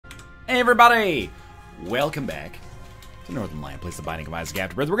Hey everybody! Welcome back to Northern Lion, place the binding of Isaac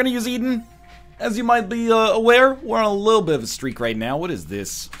Afterbirth. We're gonna use Eden. As you might be aware, we're on a little bit of a streak right now. What is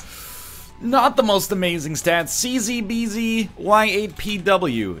this? Not the most amazing stats. CZBZ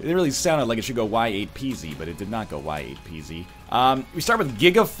Y8PW. It really sounded like it should go Y8PZ, but it did not go Y8PZ. We start with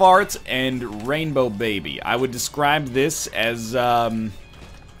Gigafart and Rainbow Baby. I would describe this as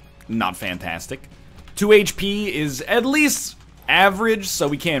not fantastic. 2 HP is at least average, so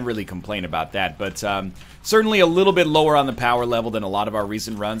we can't really complain about that, but certainly a little bit lower on the power level than a lot of our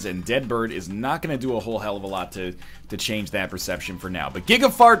recent runs, and Dead Bird is not going to do a whole hell of a lot to change that perception for now. But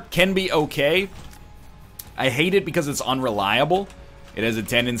Gigafart can be okay. I hate it because it's unreliable. It has a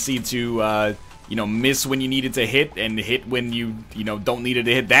tendency to, miss when you need it to hit, and hit when you don't need it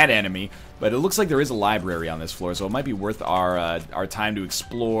to hit that enemy. But it looks like there is a library on this floor, so it might be worth our time to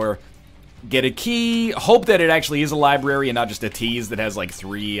explore. Get a key, hope that it actually is a library and not just a tease that has like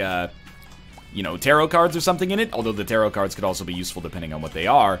 3, tarot cards or something in it. Although the tarot cards could also be useful depending on what they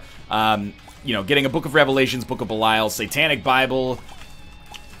are. Getting a Book of Revelations, Book of Belial, Satanic Bible,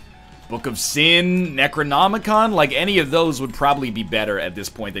 Book of Sin, Necronomicon. Like, any of those would probably be better at this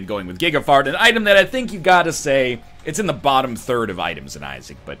point than going with Gigafart. An item that I think you gotta say, it's in the bottom third of items in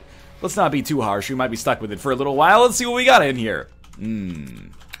Isaac. But let's not be too harsh. We might be stuck with it for a little while. Let's see what we got in here.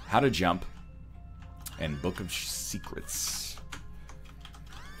 How to Jump. And Book of Secrets.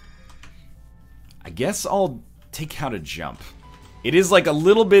 I guess I'll take How to Jump. It is like a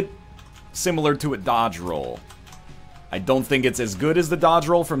little bit similar to a dodge roll. I don't think it's as good as the dodge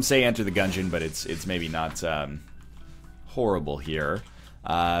roll from, say, Enter the Gungeon, but it's maybe not horrible here.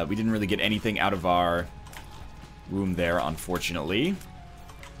 We didn't really get anything out of our room there, unfortunately.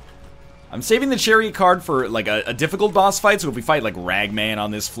 I'm saving the Chariot card for like a difficult boss fight, so if we fight like Ragman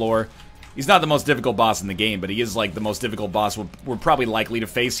on this floor, he's not the most difficult boss in the game, but he is like the most difficult boss we're probably likely to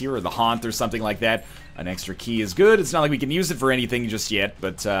face here, or the Haunt or something like that. An extra key is good. It's not like we can use it for anything just yet,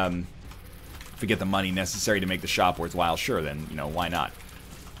 but if we get the money necessary to make the shop worthwhile, sure, then, why not?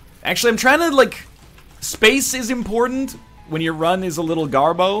 Actually, I'm trying to, like, space is important when your run is a little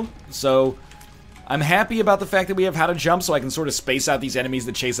garbo, so I'm happy about the fact that we have How to Jump so I can sort of space out these enemies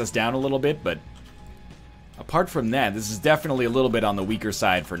that chase us down a little bit, but apart from that, this is definitely a little bit on the weaker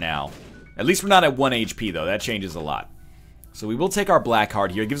side for now. At least we're not at 1 HP, though. That changes a lot. So we will take our black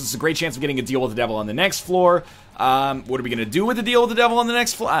heart here. It gives us a great chance of getting a deal with the devil on the next floor. What are we going to do with the deal with the devil on the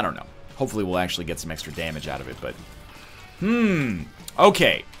next floor? I don't know. Hopefully we'll actually get some extra damage out of it, but...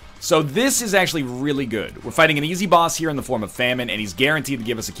 Okay. So this is actually really good. We're fighting an easy boss here in the form of Famine, and he's guaranteed to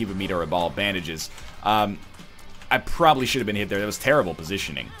give us a Cupid meter or a ball of bandages. I probably should have been hit there. That was terrible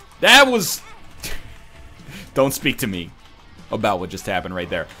positioning. That was... Don't speak to me about what just happened right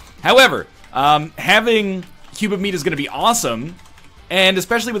there. However, having Cupid meat is going to be awesome, and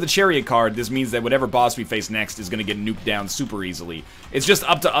especially with the Chariot card, this means that whatever boss we face next is going to get nuked down super easily. It's just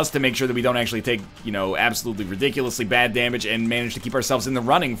up to us to make sure that we don't actually take, absolutely ridiculously bad damage and manage to keep ourselves in the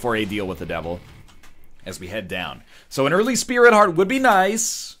running for a deal with the devil as we head down. So an early Spirit Heart would be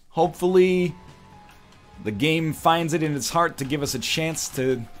nice. Hopefully the game finds it in its heart to give us a chance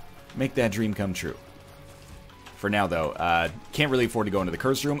to make that dream come true. For now, though, can't really afford to go into the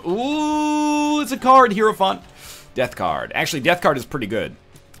curse room. Ooh, it's a card, Hierophant. Death card. Actually, Death card is pretty good.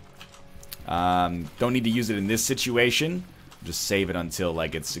 Don't need to use it in this situation. Just save it until,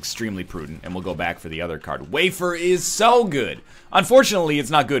 like, it's extremely prudent, and we'll go back for the other card. Wafer is so good. Unfortunately,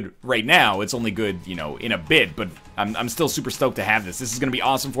 it's not good right now. It's only good, in a bit, but I'm still super stoked to have this. This is going to be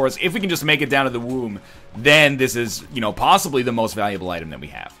awesome for us. If we can just make it down to the womb, then this is, possibly the most valuable item that we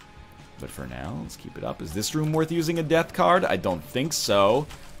have. But for now, let's keep it up. Is this room worth using a death card? I don't think so.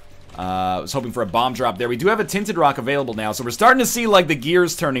 I was hoping for a bomb drop there. We do have a Tinted Rock available now, so we're starting to see, like, the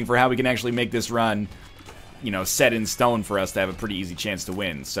gears turning for how we can actually make this run, set in stone for us to have a pretty easy chance to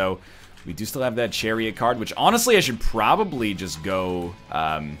win. So we do still have that Chariot card, which honestly I should probably just go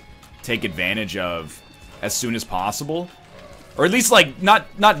take advantage of as soon as possible. Or at least, like,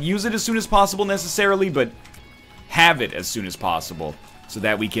 not use it as soon as possible necessarily, but have it as soon as possible, so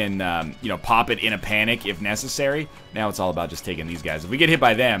that we can, pop it in a panic if necessary. Now it's all about just taking these guys. If we get hit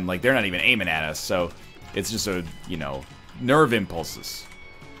by them, like, they're not even aiming at us, so it's just a, nerve impulses.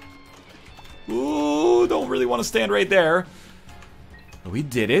 Ooh, don't really want to stand right there. But we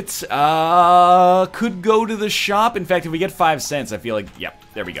did it. Could go to the shop. In fact, if we get 5 cents, I feel like, yep,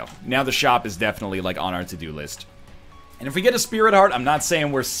 there we go. Now the shop is definitely, like, on our to-do list. And if we get a Spirit Heart, I'm not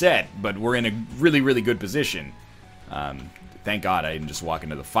saying we're set, but we're in a really, really good position. Thank God I didn't just walk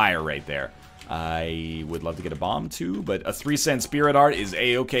into the fire right there. I would love to get a bomb too, but a 3-cent Spirit Heart is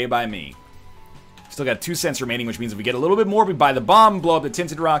a-okay by me. Still got 2 cents remaining, which means if we get a little bit more, we buy the bomb, blow up the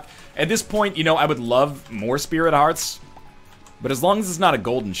Tinted Rock. At this point, you know, I would love more Spirit Hearts. But as long as it's not a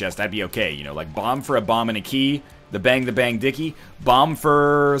golden chest, I'd be okay. You know, like bomb for a bomb and a key. The bang dicky. Bomb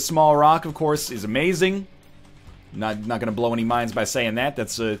for a small rock, of course, is amazing. Not going to blow any minds by saying that.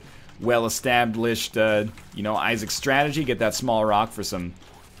 That's a well-established, you know, Isaac strategy. Get that small rock for some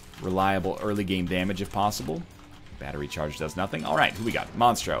reliable early game damage if possible. Battery charge does nothing. Alright, who we got?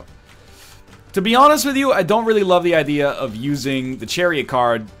 Monstro. To be honest with you, I don't really love the idea of using the Chariot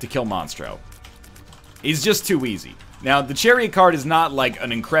card to kill Monstro. He's just too easy. Now, the Chariot card is not, like,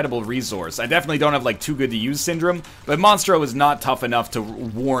 an incredible resource. I definitely don't have, like, too good to use syndrome, but Monstro is not tough enough to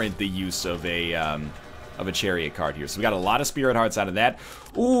warrant the use of a Chariot card here. So we got a lot of Spirit Hearts out of that.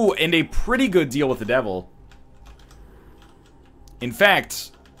 Ooh, and a pretty good deal with the Devil. In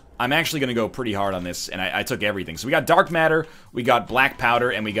fact, I'm actually going to go pretty hard on this, and I took everything. So we got Dark Matter, we got Black Powder,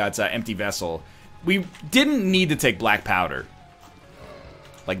 and we got Empty Vessel. We didn't need to take Black Powder.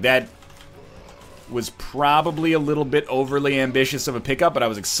 Like, that was probably a little bit overly ambitious of a pickup, but I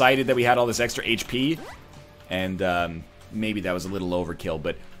was excited that we had all this extra HP, and maybe that was a little overkill,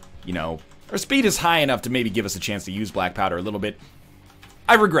 but, you know, our speed is high enough to maybe give us a chance to use Black Powder a little bit.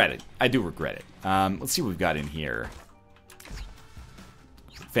 I regret it. I do regret it. Let's see what we've got in here.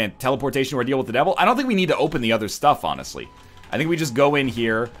 Teleportation Ordeal with the Devil. I don't think we need to open the other stuff, honestly. I think we just go in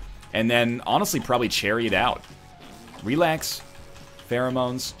here, and then, honestly, probably Chariot out. Relax.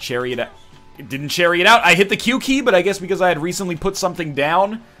 Pheromones. Chariot out. It didn't Chariot out. I hit the Q key, but I guess because I had recently put something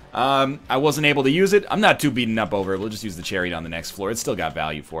down, I wasn't able to use it. I'm not too beaten up over it. We'll just use the Chariot on the next floor. It's still got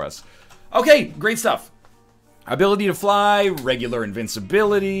value for us. Okay, great stuff. Ability to fly, regular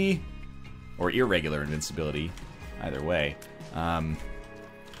invincibility, or irregular invincibility. Either way.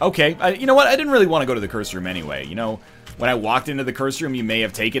 Okay, you know what? I didn't really want to go to the curse room anyway. You know, when I walked into the curse room, you may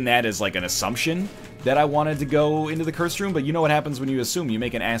have taken that as like an assumption that I wanted to go into the curse room, but you know what happens when you assume. You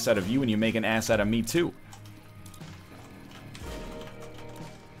make an ass out of you, and you make an ass out of me, too.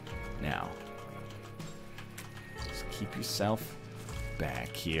 Now, just keep yourself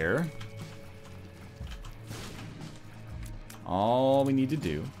back here. All we need to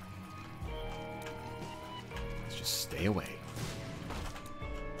do is just stay away.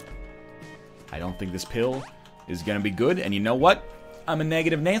 I don't think this pill is going to be good, and you know what? I'm a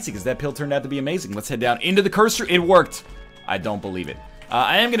negative Nancy, because that pill turned out to be amazing. Let's head down into the cursor. It worked. I don't believe it.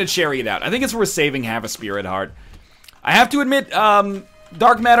 I am going to Chariot out. I think it's worth saving half a Spirit Heart. I have to admit,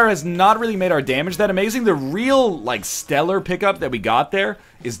 Dark Matter has not really made our damage that amazing. The real, like, stellar pickup that we got there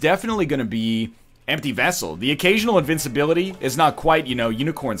is definitely going to be Empty Vessel. The occasional invincibility is not quite, you know,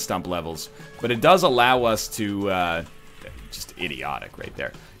 Unicorn Stump levels, but it does allow us to, just idiotic right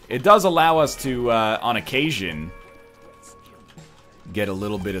there. It does allow us to, on occasion, get a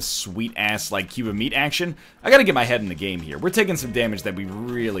little bit of sweet-ass, like, cube of meat action. I gotta get my head in the game here. We're taking some damage that we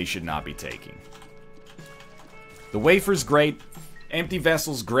really should not be taking. The Wafer's great. Empty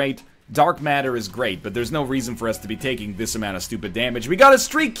Vessel's great. Dark Matter is great, but there's no reason for us to be taking this amount of stupid damage. We got a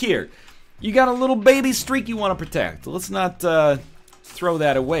streak here! You got a little baby streak you want to protect. Let's not, throw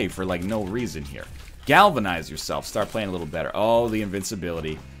that away for, like, no reason here. Galvanize yourself. Start playing a little better. Oh, the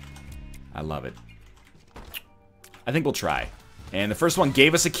invincibility. I love it. I think we'll try. And the first one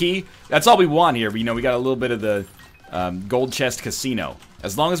gave us a key. That's all we want here. You know, we got a little bit of the gold chest casino.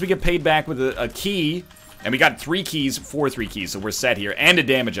 As long as we get paid back with a key, and we got 3 keys, 3 keys, so we're set here, and a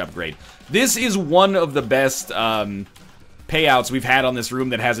damage upgrade. This is one of the best payouts we've had on this room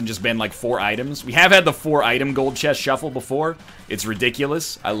that hasn't just been like 4 items. We have had the 4-item gold chest shuffle before. It's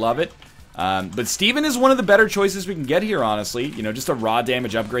ridiculous. I love it. But Steven is one of the better choices we can get here, honestly. You know, just a raw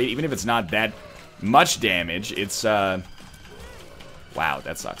damage upgrade, even if it's not that much damage. It's, wow,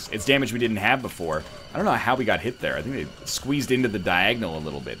 that sucks. It's damage we didn't have before. I don't know how we got hit there. I think they squeezed into the diagonal a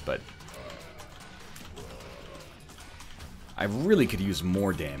little bit, but I really could use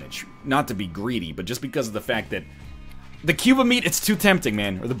more damage. Not to be greedy, but just because of the fact that the cube of meat, it's too tempting,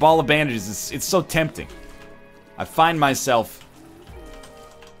 man. Or the ball of bandages, it's so tempting. I find myself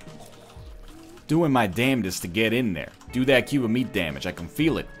doing my damnedest to get in there. Do that cube of meat damage. I can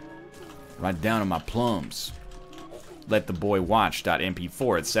feel it. Right down on my plums. Let the boy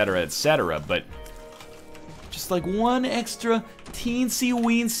watch.mp4, etc., etc. But just like one extra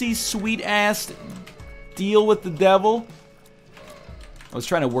teensy-weensy sweet-ass deal with the devil. I was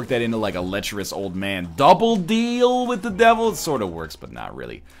trying to work that into like a lecherous old man. Double deal with the devil? It sort of works, but not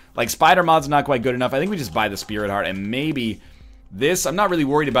really. Like, Spider Mod's not quite good enough. I think we just buy the Spirit Heart and maybe this. I'm not really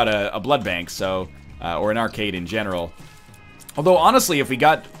worried about a blood bank, so, or an arcade in general. Although, honestly, if we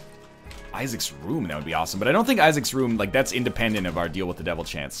got Isaac's Room, that would be awesome. But I don't think Isaac's Room, like, that's independent of our deal with the Devil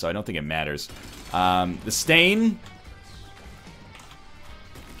Chance, so I don't think it matters. The Stain...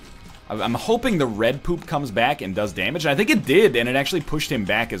 I'm hoping the red poop comes back and does damage. And I think it did, and it actually pushed him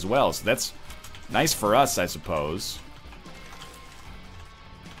back as well. So that's nice for us, I suppose.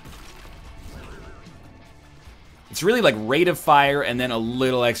 It's really like rate of fire and then a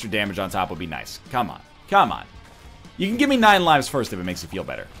little extra damage on top would be nice. Come on. Come on. You can give me 9 lives first if it makes you feel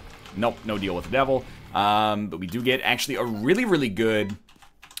better. Nope, no deal with the devil. But we do get actually a really, really good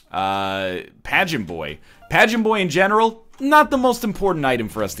Pageant Boy. Pageant Boy in general, not the most important item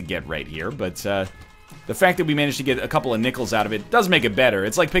for us to get right here, but the fact that we managed to get a couple of nickels out of it does make it better.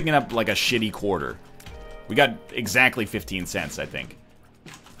 It's like picking up like a shitty quarter. We got exactly 15 cents, I think.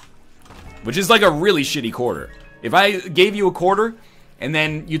 Which is like a really shitty quarter. If I gave you a quarter, and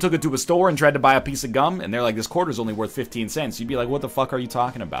then you took it to a store and tried to buy a piece of gum, and they're like, this quarter's only worth 15 cents, you'd be like, what the fuck are you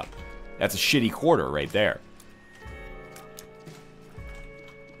talking about? That's a shitty quarter right there.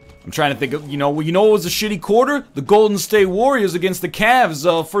 I'm trying to think of, you know what was a shitty quarter? The Golden State Warriors against the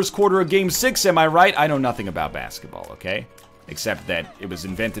Cavs, first quarter of Game 6, am I right? I know nothing about basketball, okay? Except that it was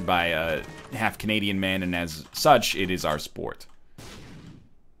invented by a half-Canadian man, and as such, it is our sport.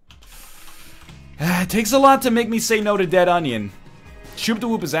 It takes a lot to make me say no to Dead Onion. Shoop the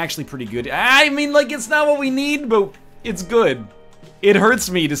Whoop is actually pretty good. I mean, like, it's not what we need, but it's good. It hurts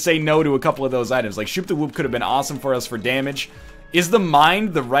me to say no to a couple of those items. Like, Shoop the Whoop could have been awesome for us for damage. Is the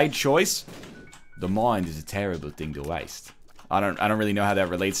mind the right choice? The mind is a terrible thing to waste. I don't really know how that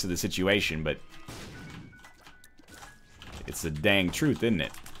relates to the situation, but it's the dang truth, isn't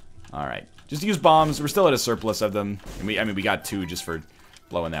it? All right, just use bombs. We're still at a surplus of them, and I mean, we got 2 just for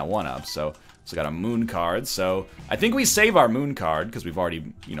blowing that one up. So got a moon card. So I think we save our moon card because we've already,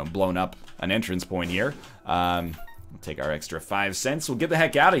 you know, blown up an entrance point here. We'll take our extra 5 cents. We'll get the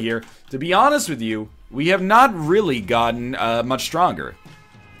heck out of here. To be honest with you, we have not really gotten much stronger.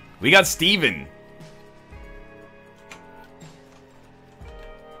 We got Steven.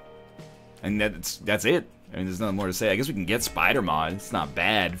 And that's it. I mean, there's nothing more to say. I guess we can get Spider-Mod. It's not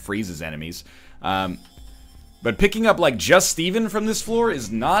bad. Freezes enemies. But picking up, like, just Steven from this floor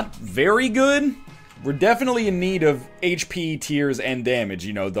is not very good. We're definitely in need of HP, tears, and damage.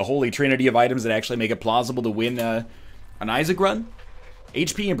 You know, the holy trinity of items that actually make it plausible to win an Isaac run.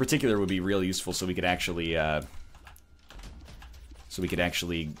 HP in particular would be really useful so we could actually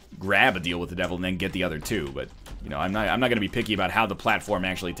grab a deal with the devil and then get the other 2. But, you know, I'm not going to be picky about how the platform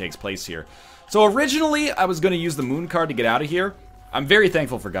actually takes place here. So originally, I was going to use the moon card to get out of here. I'm very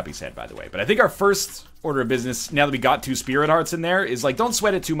thankful for Guppy's Head, by the way. But I think our first order of business, now that we got 2 Spirit Hearts in there, is, like, don't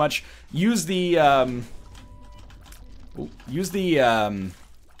sweat it too much. Use the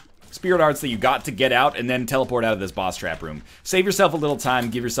Spirit Hearts that you got to get out, and then teleport out of this boss trap room. Save yourself a little time,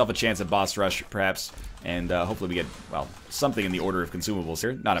 give yourself a chance at boss rush, perhaps, and hopefully we get, well, something in the order of consumables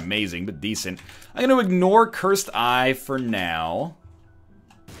here. Not amazing, but decent. I'm going to ignore Cursed Eye for now.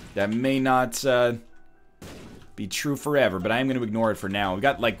 That may not be true forever, but I am going to ignore it for now. We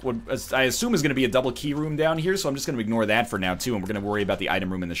got, like, what I assume is going to be a double key room down here, so I'm just going to ignore that for now, too, and we're going to worry about the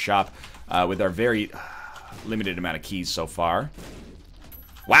item room in the shop with our very limited amount of keys so far.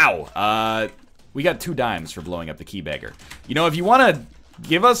 Wow, we got 2 dimes for blowing up the Key Beggar. You know, if you want to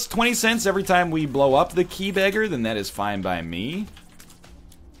give us 20 cents every time we blow up the Key Beggar, then that is fine by me.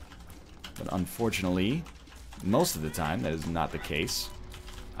 But unfortunately, most of the time, that is not the case.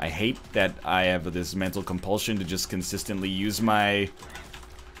 I hate that I have this mental compulsion to just consistently use my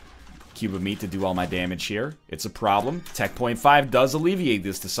cube of meat to do all my damage here. It's a problem. Tech Point 5 does alleviate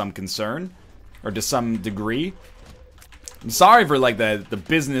this to some concern, or to some degree. I'm sorry for, like, the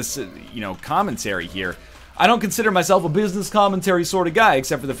business, you know, commentary here. I don't consider myself a business commentary sort of guy,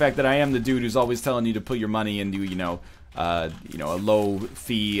 except for the fact that I am the dude who's always telling you to put your money into, you know, a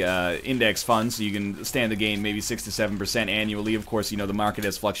low-fee index fund so you can stand to gain maybe 6 to 7% annually. Of course, you know, the market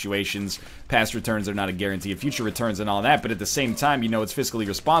has fluctuations. Past returns are not a guarantee of future returns and all that, but at the same time, you know, it's fiscally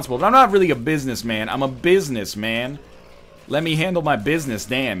responsible. But I'm not really a businessman. I'm a businessman. Let me handle my business,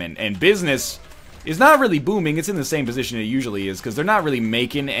 damn. And business is not really booming. It's in the same position it usually is, because they're not really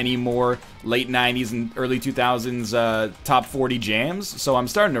making any more late 90s and early 2000s top 40 jams. So I'm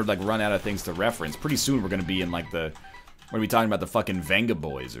starting to, like, run out of things to reference. Pretty soon we're going to be in, like, we're going to be talking about the fucking Venga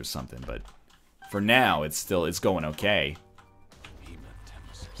Boys or something. But for now, it's going okay.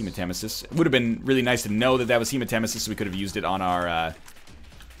 Hematemesis. It would have been really nice to know that that was Hematemesis, so we could have used it on our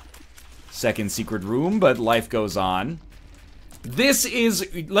second secret room, but life goes on. This is,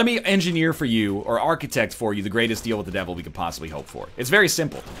 let me engineer for you, or architect for you, the greatest deal with the devil we could possibly hope for. It's very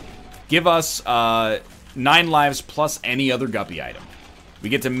simple. Give us 9 lives plus any other Guppy item. We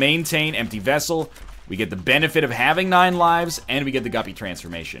get to maintain empty vessel. We get the benefit of having 9 lives, and we get the Guppy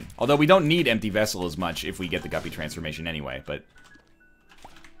transformation. Although we don't need empty vessel as much if we get the Guppy transformation anyway, but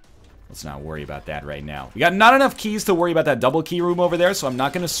let's not worry about that right now. We got not enough keys to worry about that double key room over there, so I'm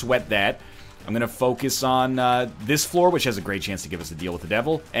not going to sweat that. I'm going to focus on this floor, which has a great chance to give us a deal with the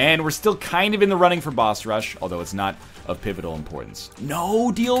devil. And we're still kind of in the running for boss rush, although it's not of pivotal importance.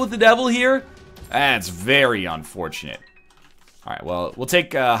 No deal with the devil here? That's very unfortunate. Alright, well, we'll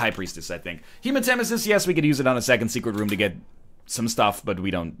take High Priestess, I think. Hematemesis, yes, we could use it on a second secret room to get some stuff, but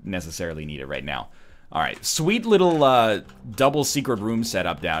we don't necessarily need it right now. Alright, sweet little double secret room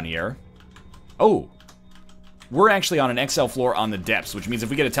setup down here. Oh, we're actually on an XL floor on the depths, which means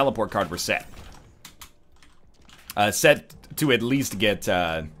if we get a teleport card, we're set. Set to at least get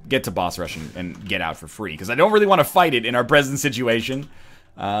to boss rush and get out for free, because I don't really want to fight it in our present situation.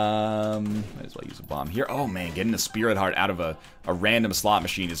 Might as well use a bomb here. Oh man, getting a Spirit Heart out of a random slot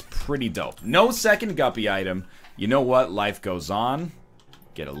machine is pretty dope. No second Guppy item. You know what? Life goes on.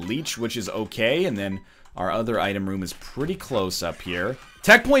 Get a Leech, which is okay, and then our other item room is pretty close up here.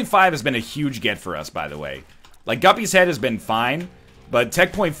 Tech Point 5 has been a huge get for us, by the way. Like, Guppy's head has been fine, but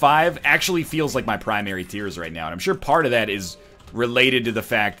Tech Point 5 actually feels like my primary tiers right now, and I'm sure part of that is related to the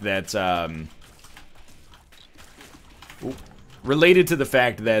fact that,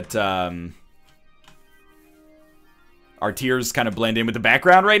 our tiers kind of blend in with the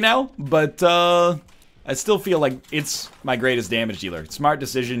background right now, but I still feel like it's my greatest damage dealer. Smart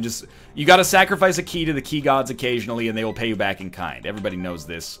decision. Just, you gotta sacrifice a key to the key gods occasionally, and they will pay you back in kind. Everybody knows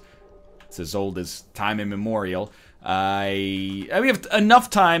this. It's as old as time immemorial. We have enough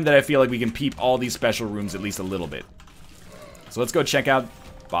time that I feel like we can peep all these special rooms at least a little bit. So let's go check out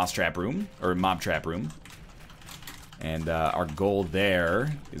boss trap room, or mob trap room. And our goal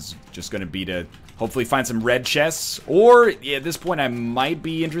there is just going to be to hopefully find some red chests. Or, yeah, at this point, I might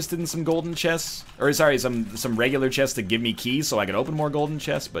be interested in some golden chests. Or, sorry, some regular chests to give me keys so I can open more golden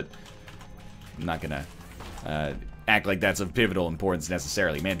chests. But I'm not going to act like that's of pivotal importance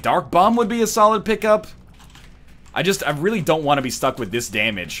necessarily. Man, Dark Bomb would be a solid pickup. I really don't want to be stuck with this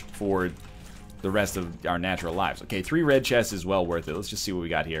damage for the rest of our natural lives. Okay, 3 red chests is well worth it. Let's just see what we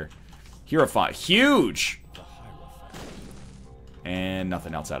got here. Hierophant. Huge! And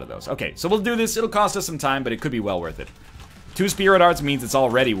nothing else out of those. Okay, so we'll do this. It'll cost us some time, but it could be well worth it. 2 Spirit Hearts means it's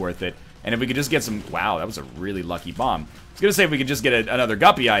already worth it. And if we could just get some... Wow, that was a really lucky bomb. I was going to say if we could just get another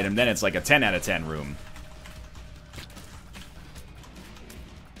Guppy item, then it's like a 10 out of 10 room.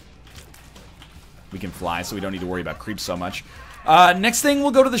 We can fly, so we don't need to worry about creeps so much. Next thing,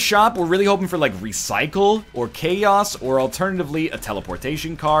 we'll go to the shop. We're really hoping for, like, Recycle or Chaos, or alternatively, a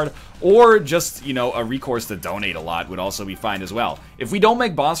teleportation card, or just, you know, a recourse to donate a lot would also be fine as well. If we don't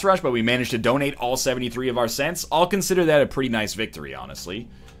make boss rush, but we manage to donate all 73 of our cents, I'll consider that a pretty nice victory, honestly.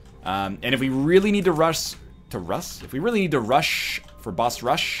 And if we really need to rush for boss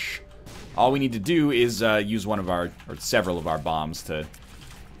rush, all we need to do is use one of our, or several of our bombs to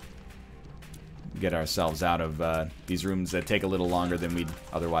get ourselves out of these rooms that take a little longer than we'd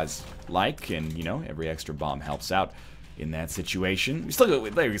otherwise like, and, you know, every extra bomb helps out in that situation. We still got,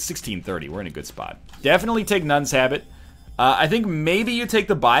 like, 1630, we're in a good spot. Definitely take Nun's Habit. I think maybe you take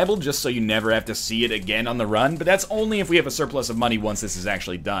the Bible just so you never have to see it again on the run, but that's only if we have a surplus of money once this is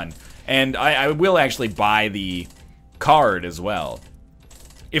actually done. And I will actually buy the card as well,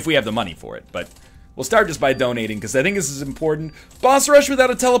 if we have the money for it, but we'll start just by donating, because I think this is important. Boss rush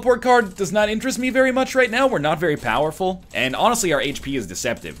without a teleport card does not interest me very much right now. We're not very powerful, and honestly, our HP is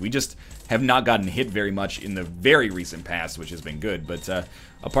deceptive. We just have not gotten hit very much in the very recent past, which has been good, but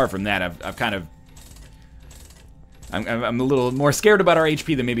apart from that, I've kind of... I'm a little more scared about our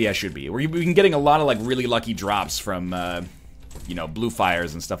HP than maybe I should be. We've been getting a lot of, like, really lucky drops from, you know, blue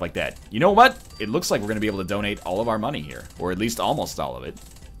fires and stuff like that. You know what? It looks like we're going to be able to donate all of our money here, or at least almost all of it.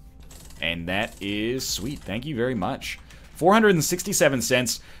 And that is sweet. Thank you very much. 467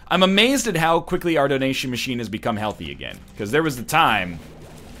 cents. I'm amazed at how quickly our donation machine has become healthy again. Because there was the time,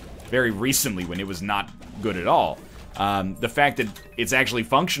 very recently, when it was not good at all. The fact that it's actually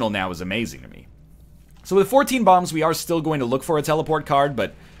functional now is amazing to me. So with 14 bombs, we are still going to look for a teleport card,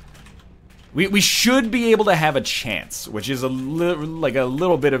 but we should be able to have a chance, which is like a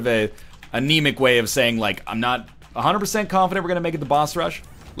little bit of a anemic way of saying, like, I'm not 100% confident we're going to make it to boss rush.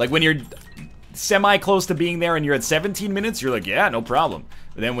 Like, when you're semi-close to being there and you're at 17 minutes, you're like, yeah, no problem.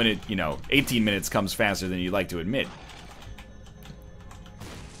 But then when it, you know, 18 minutes comes faster than you'd like to admit.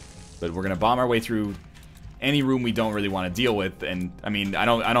 But we're going to bomb our way through any room we don't really want to deal with, and, I mean, I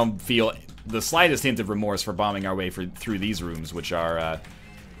don't feel the slightest hint of remorse for bombing our way through these rooms, which are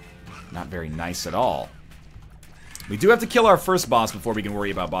not very nice at all. We do have to kill our first boss before we can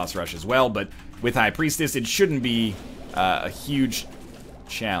worry about boss rush as well, but with High Priestess, it shouldn't be a huge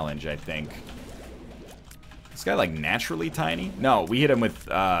challenge, I think. This guy, like, naturally tiny? No, we hit him with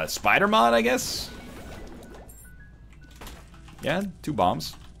Spider Mod, I guess? Yeah, 2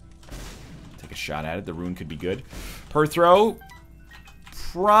 bombs. Take a shot at it. The rune could be good. Per throw,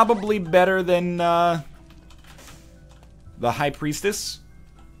 probably better than the High Priestess.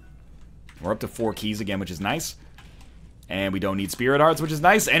 We're up to 4 keys again, which is nice. And we don't need Spirit Hearts, which is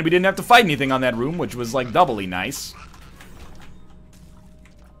nice. And we didn't have to fight anything on that room, which was, like, doubly nice.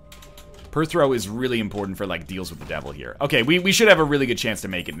 Per throw is really important for, like, deals with the devil here. Okay, we should have a really good chance to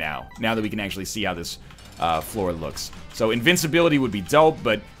make it now that we can actually see how this floor looks. So invincibility would be dope,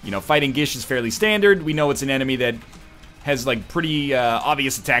 but, you know, fighting Geese is fairly standard. We know it's an enemy that has, like, pretty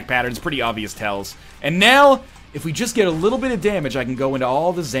obvious attack patterns, pretty obvious tells. And now, if we just get a little bit of damage, I can go into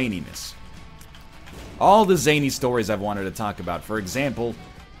all the zaniness. All the zany stories I've wanted to talk about. For example,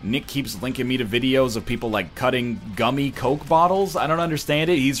 Nick keeps linking me to videos of people, like, cutting gummy Coke bottles. I don't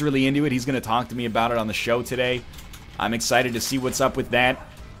understand it. He's really into it. He's going to talk to me about it on the show today. I'm excited to see what's up with that.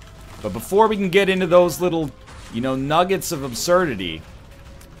 But before we can get into those little, you know, nuggets of absurdity,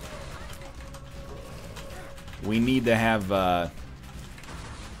 we need to have, a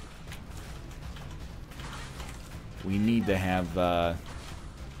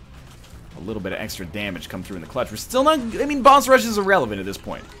little bit of extra damage come through in the clutch. We're still not, I mean, boss rush is irrelevant at this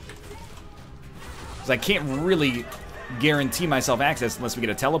point. Because I can't really guarantee myself access unless we get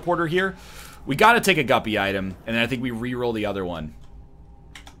a teleporter here. We gotta take a guppy item, and then I think we re-roll the other one.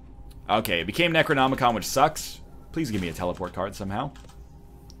 Okay, it became Necronomicon, which sucks. Please give me a teleport card somehow.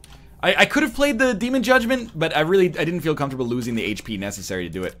 I could have played the Demon Judgment, but I didn't feel comfortable losing the HP necessary to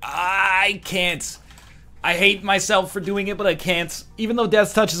do it. I can't. I hate myself for doing it, but I can't. Even though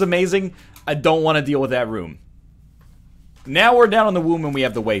Death's Touch is amazing, I don't want to deal with that room. Now we're down on the womb and we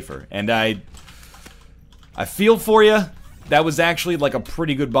have the wafer. And I feel for you. That was actually like a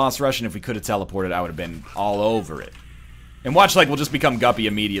pretty good boss rush, and if we could have teleported, I would have been all over it. And watch, like, we'll just become Guppy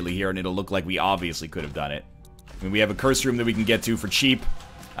immediately here, and it'll look like we obviously could have done it. I mean, we have a curse room that we can get to for cheap.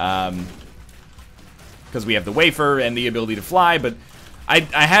 Because we have the wafer and the ability to fly, but I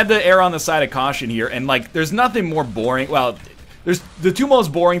had to err on the side of caution here, and, like, there's nothing more boring. Well, there's the 2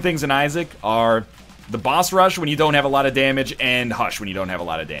 most boring things in Isaac are the boss rush when you don't have a lot of damage, and Hush when you don't have a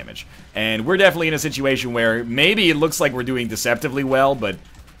lot of damage. And we're definitely in a situation where maybe it looks like we're doing deceptively well, but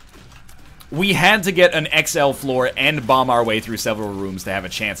we had to get an XL floor and bomb our way through several rooms to have a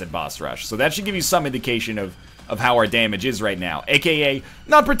chance at boss rush. So that should give you some indication of how our damage is right now. AKA,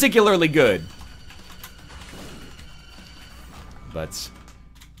 not particularly good. But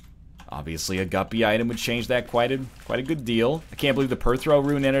obviously a guppy item would change that quite a good deal. I can't believe the per throw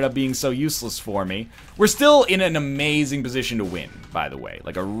rune ended up being so useless for me. We're still in an amazing position to win, by the way.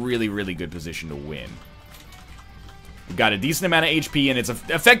 Like a really, really good position to win. We've got a decent amount of HP, and it's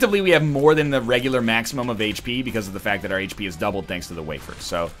effectively we have more than the regular maximum of HP because of the fact that our HP is doubled thanks to the wafer.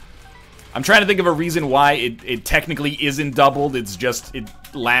 So I'm trying to think of a reason why it technically isn't doubled. It's just, it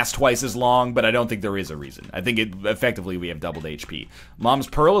lasts twice as long, but I don't think there is a reason. I think effectively we have doubled HP. Mom's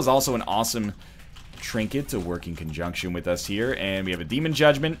Pearl is also an awesome trinket to work in conjunction with us here, and we have a Demon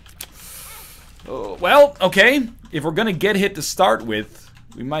Judgment. Well, okay, if we're gonna get hit to start with,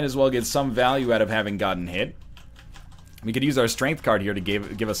 we might as well get some value out of having gotten hit. We could use our Strength card here to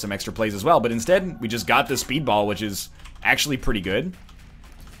give us some extra plays as well, but instead, we just got the Speedball, which is actually pretty good.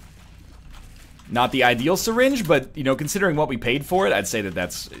 Not the ideal syringe, but, you know, considering what we paid for it, I'd say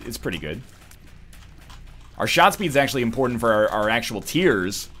that it's pretty good. Our shot speed's actually important for our actual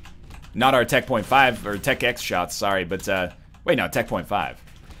tiers, not our Tech Point 5, or Tech X shots, sorry, but, wait, no, Tech Point 5.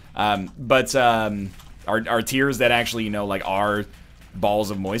 Our tiers that actually, you know, like, are balls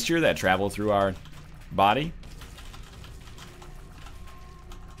of moisture that travel through our body.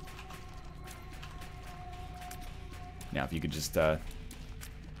 Now, if you could just,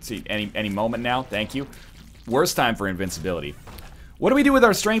 see, any moment now. Thank you. Worst time for invincibility. What do we do with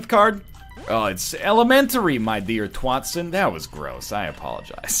our strength card? Oh, it's elementary, my dear Twatson. That was gross. I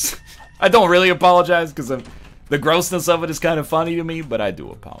apologize. I don't really apologize because the grossness of it is kind of funny to me, but I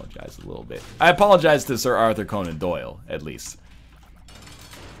do apologize a little bit. I apologize to Sir Arthur Conan Doyle, at least.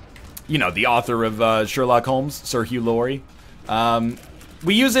 You know, the author of Sherlock Holmes, Sir Hugh Laurie.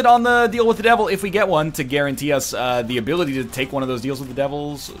 We use it on the Deal with the Devil, if we get one, to guarantee us the ability to take one of those Deals with the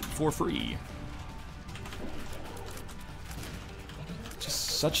Devils for free.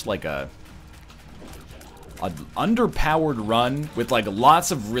 Just such like a underpowered run with like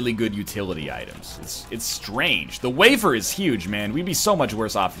lots of really good utility items. It's strange. The wafer is huge, man. We'd be so much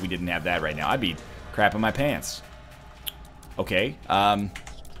worse off if we didn't have that right now. I'd be crapping my pants. Okay.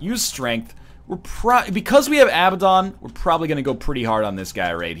 Use strength. Because we have Abaddon, we're probably going to go pretty hard on this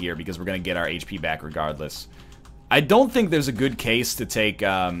guy right here because we're going to get our HP back regardless. I don't think there's a good case to take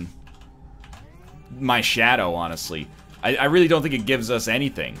my Shadow, honestly. I really don't think it gives us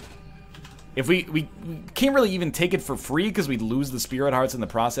anything. If we can't really even take it for free because we'd lose the Spirit Hearts in the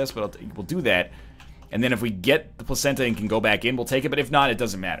process, but we'll do that. And then if we get the Placenta and can go back in, we'll take it. But if not, it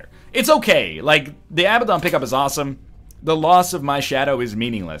doesn't matter. It's okay. Like, the Abaddon pickup is awesome. The loss of my Shadow is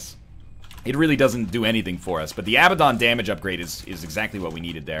meaningless. It really doesn't do anything for us, but the Abaddon damage upgrade is exactly what we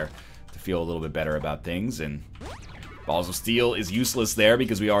needed there to feel a little bit better about things, and Balls of Steel is useless there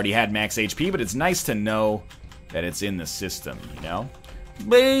because we already had max HP, but it's nice to know that it's in the system, you know?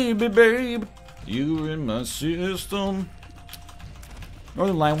 Baby, babe, you're in my system.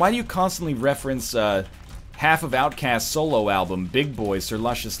 Northern Lion, why do you constantly reference half of Outkast's solo album, Big Boy, Sir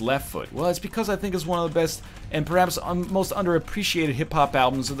Luscious Left Foot? Well, it's because I think it's one of the best and perhaps most underappreciated hip-hop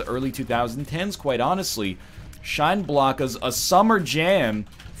albums of the early 2010s, quite honestly. Shine Blocka's a summer jam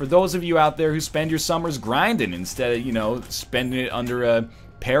for those of you out there who spend your summers grinding instead of, you know, spending it under a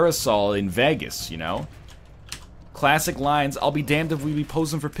parasol in Vegas, you know? Classic lines, I'll be damned if we be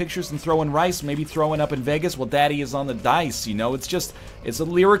posing for pictures and throwing rice, maybe throwing up in Vegas while daddy is on the dice, you know? It's a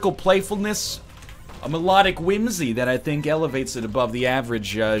lyrical playfulness, a melodic whimsy that I think elevates it above the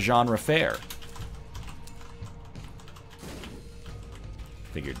average genre fare.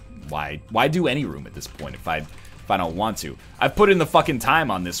 Figured, why do any room at this point if I don't want to? I've put in the fucking time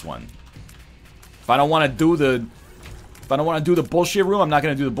on this one. If I don't want to do the bullshit room, I'm not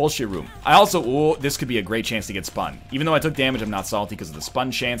going to do the bullshit room. I also, this could be a great chance to get spun. Even though I took damage, I'm not salty because of the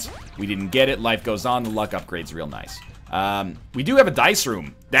spun chance. We didn't get it. Life goes on. The luck upgrade's real nice. We do have a dice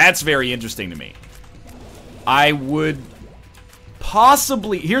room. That's very interesting to me. I would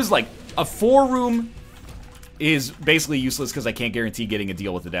possibly, here's like a 4-room is basically useless because I can't guarantee getting a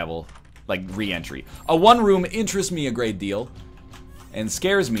deal with the devil, like re-entry. A 1-room interests me a great deal and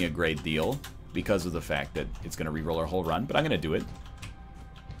scares me a great deal because of the fact that it's going to reroll our whole run, but I'm going to do it.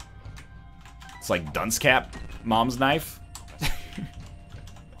 It's like dunce cap, mom's knife.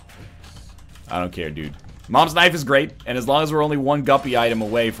 I don't care, dude. Mom's knife is great, and as long as we're only 1 guppy item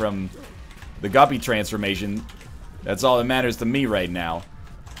away from the guppy transformation, that's all that matters to me right now.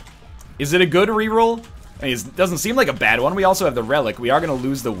 Is it a good reroll? I mean, it doesn't seem like a bad one. We also have the Relic. We are going to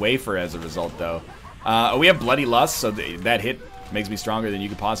lose the Wafer as a result, though. We have Bloody Lust, so that hit makes me stronger than you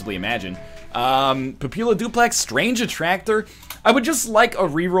could possibly imagine. Pupilla Duplex, Strange Attractor. I would just like a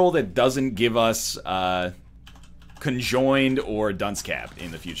reroll that doesn't give us Conjoined or Dunce Cap in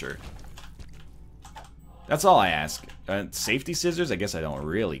the future. That's all I ask. Safety Scissors? I guess I don't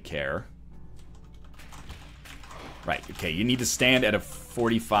really care. Right, okay, you need to stand at a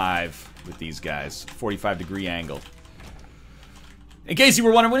 45 with these guys. 45-degree angle. In case you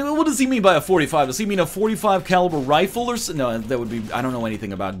were wondering, what does he mean by a 45? Does he mean a 45 caliber rifle or so? No, that would be, I don't know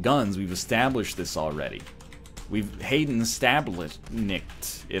anything about guns. We've established this already. Hayden established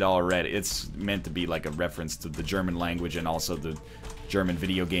it already. It's meant to be like a reference to the German language and also the German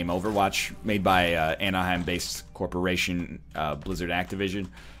video game Overwatch, made by Anaheim-based corporation Blizzard Activision.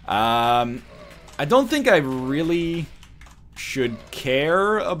 I don't think I really should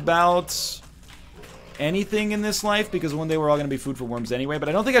care about anything in this life, because one day we're all going to be food for worms anyway, but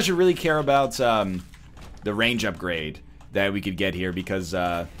I don't think I should really care about the range upgrade that we could get here, because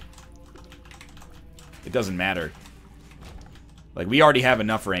it doesn't matter. Like, we already have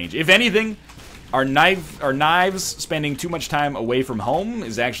enough range. If anything, our knives spending too much time away from home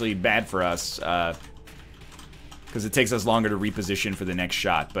is actually bad for us, because it takes us longer to reposition for the next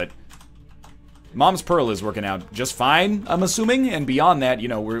shot, but Mom's Pearl is working out just fine, I'm assuming, and beyond that, you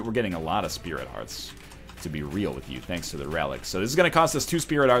know, we're getting a lot of Spirit Hearts, to be real with you, thanks to the Relic. So this is going to cost us 2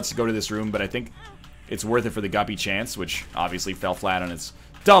 Spirit Hearts to go to this room, but I think it's worth it for the Guppy chance, which obviously fell flat on its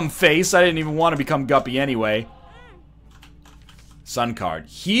dumb face. I didn't even want to become Guppy anyway. Sun card.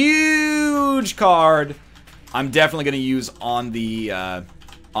 Huge card! I'm definitely going to use on the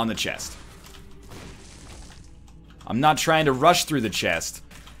chest. I'm not trying to rush through the chest.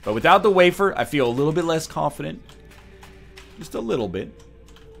 But without the Wafer, I feel a little bit less confident. Just a little bit.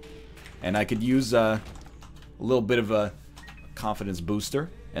 And I could use a little bit of a confidence booster.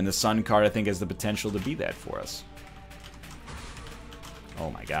 And the Sun card, I think, has the potential to be that for us.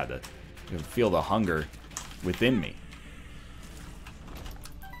 Oh my god, I can feel the hunger within me.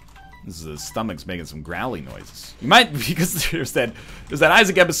 The stomach's making some growly noises. You might, because there's that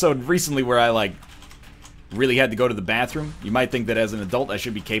Isaac episode recently where I, like, really had to go to the bathroom, you might think that as an adult I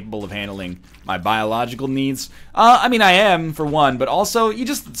should be capable of handling my biological needs. I mean, I am, for one, but also you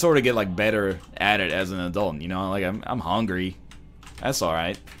just sort of get like better at it as an adult, you know? Like, I'm hungry. That's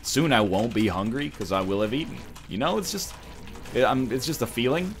alright. Soon I won't be hungry because I will have eaten. You know, it's just a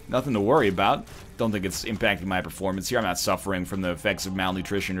feeling, nothing to worry about. Don't think it's impacting my performance here. I'm not suffering from the effects of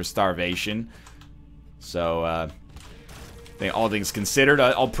malnutrition or starvation. So, all things considered,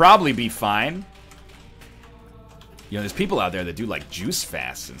 I'll probably be fine. You know, there's people out there that do, like, juice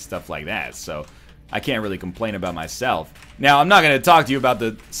fasts and stuff like that, so I can't really complain about myself. Now, I'm not going to talk to you about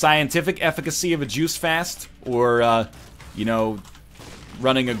the scientific efficacy of a juice fast or, you know,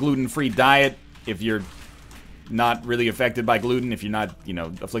 running a gluten-free diet if you're not really affected by gluten, if you're not, you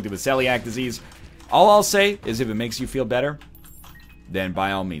know, afflicted with celiac disease. All I'll say is if it makes you feel better, then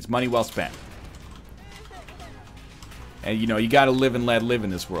by all means, money well spent. And, you know, you gotta live and let live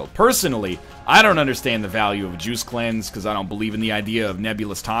in this world. Personally, I don't understand the value of a juice cleanse because I don't believe in the idea of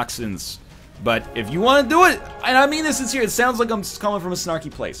nebulous toxins. But if you want to do it, and I mean this sincerely, it sounds like I'm coming from a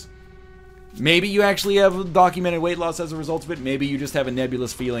snarky place. Maybe you actually have documented weight loss as a result of it. Maybe you just have a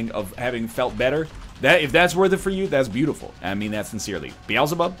nebulous feeling of having felt better. If that's worth it for you, that's beautiful. I mean that sincerely.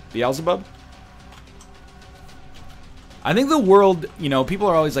 Beelzebub? Beelzebub? I think the world, you know, people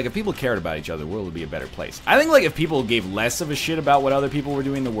are always like, if people cared about each other, the world would be a better place. I think, like, if people gave less of a shit about what other people were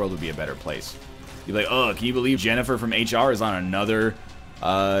doing, the world would be a better place. You'd be like, oh, can you believe Jennifer from HR is on another,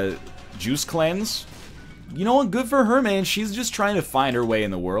 juice cleanse? You know what? Good for her, man. She's just trying to find her way in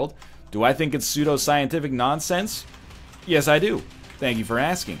the world. Do I think it's pseudo-scientific nonsense? Yes, I do. Thank you for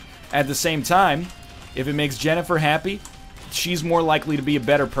asking. At the same time, if it makes Jennifer happy, she's more likely to be a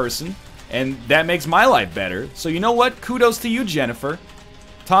better person. And that makes my life better. So you know what? Kudos to you, Jennifer.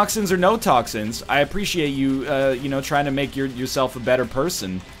 Toxins or no toxins, I appreciate you, you know, trying to make yourself a better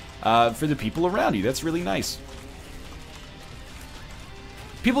person for the people around you. That's really nice.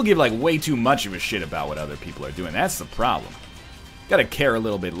 People give, like, way too much of a shit about what other people are doing. That's the problem. Gotta care a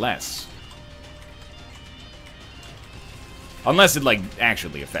little bit less. Unless it, like,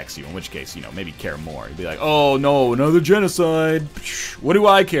 actually affects you, in which case, you know, maybe care more. You'd be like, oh, no, another genocide. What do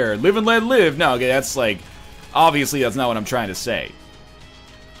I care? Live and let live. No, okay, that's, like, obviously that's not what I'm trying to say.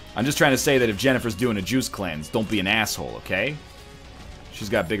 I'm just trying to say that if Jennifer's doing a juice cleanse, don't be an asshole, okay? She's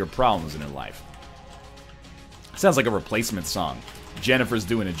got bigger problems in her life. Sounds like a replacement song. Jennifer's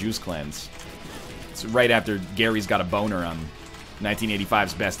doing a juice cleanse. It's right after Gary's got a boner on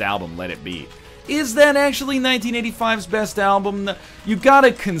 1985's best album, Let It Be. Is that actually 1985's best album? You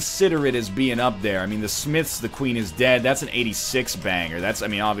gotta consider it as being up there. I mean, The Smiths' The Queen Is Dead, that's an 86 banger. That's, I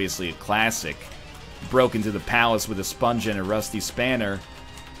mean, obviously a classic. Broke into the palace with a sponge and a rusty spanner.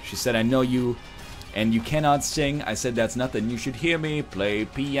 She said, I know you, and you cannot sing. I said, that's nothing. You should hear me play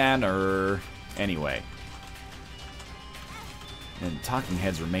piano. Anyway. And Talking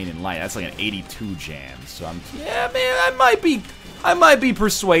Heads Remain in Light. That's like an 82 jam. So yeah, man, I might be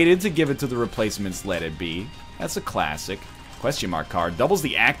persuaded to give it to the Replacements' Let It Be. That's a classic. Question mark card. Doubles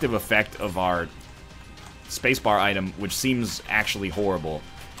the active effect of our spacebar item, which seems actually horrible.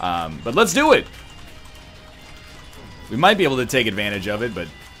 But let's do it! We might be able to take advantage of it, but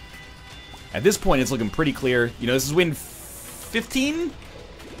at this point it's looking pretty clear. You know, this is win 15?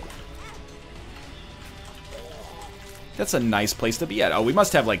 That's a nice place to be at. Oh, we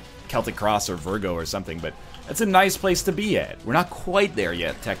must have, like, Celtic Cross or Virgo or something, but that's a nice place to be at. We're not quite there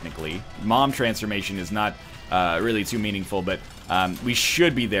yet, technically. Mom transformation is not really too meaningful, but we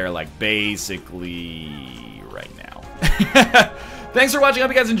should be there, like, basically right now. Thanks for watching. I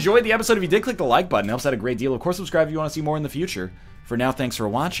hope you guys enjoyed the episode. If you did, click the like button. It helps out a great deal. Of course, subscribe if you want to see more in the future. For now, thanks for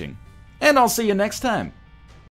watching, and I'll see you next time.